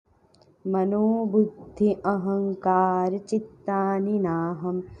मनोबुद्धि अहंकार चित्तानि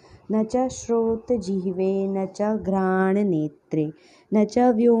नाहं न च श्रोत्रजिह्वे न च घ्राणनेत्रे न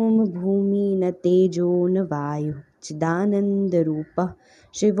च व्योम भूमि न तेजो न वायु चिदानंदरूपः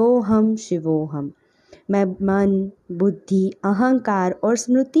शिवोहम शिवोहम। मैं मन, बुद्धि, अहंकार और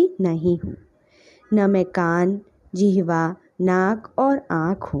स्मृति नहीं हूँ। न मैं कान, जिह्वा, नाक और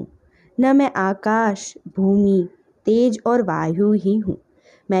आँख हूँ। न मैं आकाश, भूमि, तेज और वायु ही हूँ।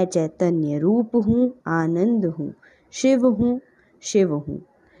 मैं चैतन्य रूप हूँ, आनंद हूँ, शिव हूँ, शिव हूँ।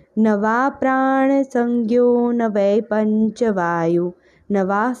 न वा प्राण संज्ञो न वै पंचवायु न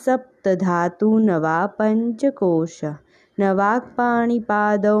वा सप्त धातु न वा पंचकोश न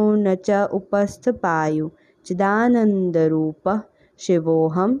वाक्पाणिपादौ न च उपस्थपायु चिदानंदरूपः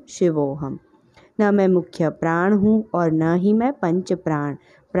शिवोहम शिवोहम। न मैं मुख्य प्राण हूँ और न ही मैं पंच प्राण,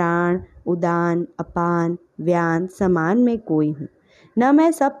 प्राण, उदान, अपान, व्यान, समान में कोई हूँ। न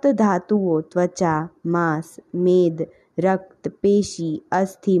मैं सप्त धातुओं त्वचा, मांस, मेद, रक्त, पेशी,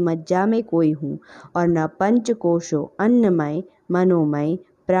 अस्थि, मज्जा में कोई हूँ और न पंचकोशों अन्नमय, मनोमय,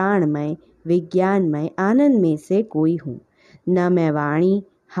 प्राणमय, विज्ञानमय, आनंद में से कोई हूँ। न मैं वाणी,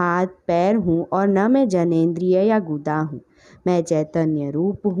 हाथ, पैर हूँ और न मैं जनेंद्रिय या गुदा हूँ। मैं चैतन्य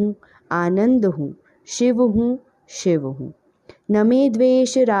रूप हूँ, आनंद हूँ, शिव हूँ, शिव हूँ। न मे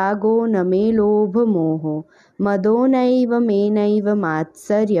द्वेष रागो न मे लोभ मोहो मदो नैव मे नैव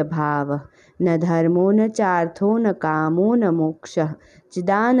मात्सर्य भावः न धर्मो न चार्थो न कामो न मोक्षः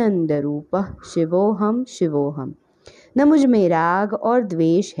चिदानंदरूपः शिवोहम शिवोहम। न मुझ में राग और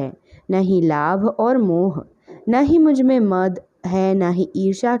द्वेष है, न ही लाभ और मोह, न ही मुझ में मद है, न ही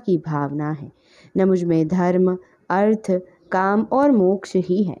ईर्ष्या की भावना है। न मुझ में धर्म, अर्थ, काम और मोक्ष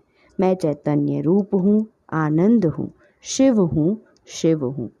ही है। मैं चैतन्य रूप हूँ, आनंद हूँ, शिव हूँ, शिव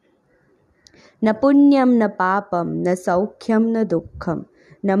हूँ। न पुण्यम न पापम न सौख्यम न दुःखम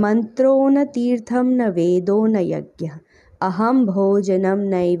न मंत्रो न तीर्थम न वेदो न यज्ञः अहम भोजनम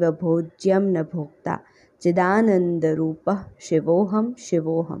नैव भोज्यम न भोक्ता चिदानंदरूपः शिवोहम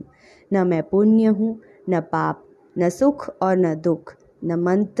शिवोहम। न मैं पुण्य हूँ, न पाप, न सुख और न दुख, न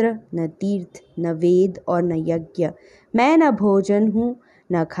मंत्र, न तीर्थ, न वेद और न यज्ञ। मैं न भोजन हूँ,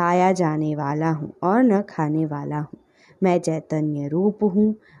 न खाया जाने वाला हूँ और न खाने वाला हूँ। मैं चैतन्य रूप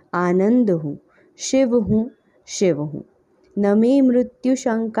हूँ, आनंद हूँ, शिव हूँ, शिव हूँ। न मे मृत्यु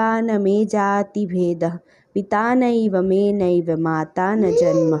शंका न मे जाति भेदः पिता नैव मे नैव माता न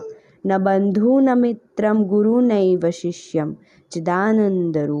जन्म न बंधु न मित्रम गुरु नैव शिष्यम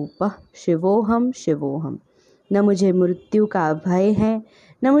चिदानंदरूपः शिवोहम शिवोहम। न मुझे मृत्यु का भय है,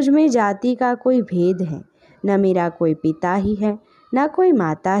 न मुझ में जाति का कोई भेद है, न मेरा कोई पिता ही है, न कोई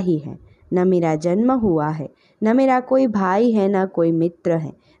माता ही है, न मेरा जन्म हुआ है, न मेरा कोई भाई है, न कोई मित्र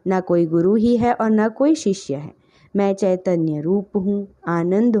है, न कोई गुरु ही है और न कोई शिष्य है। मैं चैतन्य रूप हूँ,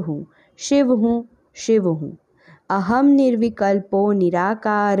 आनंद हूँ, शिव हूँ, शिव हूँ। अहम निर्विकल्पो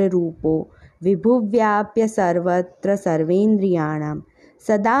निराकार रूपो विभुव्याप्य सर्वत्र सर्वेन्द्रियाणां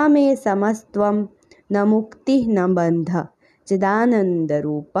सदा मे समस्त्वं न मुक्ति न बंध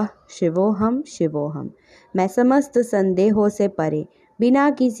चिदानंदरूपः शिवोहम शिवोहम। मैं समस्त संदेहों से परे, बिना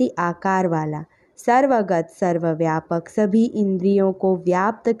किसी आकार वाला, सर्वगत, सर्वव्यापक, सभी इंद्रियों को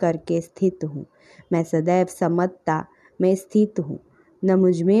व्याप्त करके स्थित हूँ। मैं सदैव समता में स्थित हूँ। न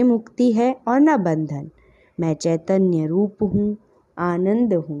मुझ में मुक्ति है और न बंधन। मैं चैतन्य रूप हूँ,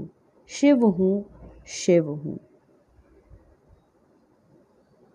 आनंद हूँ, शिव हूँ, शिव हूँ।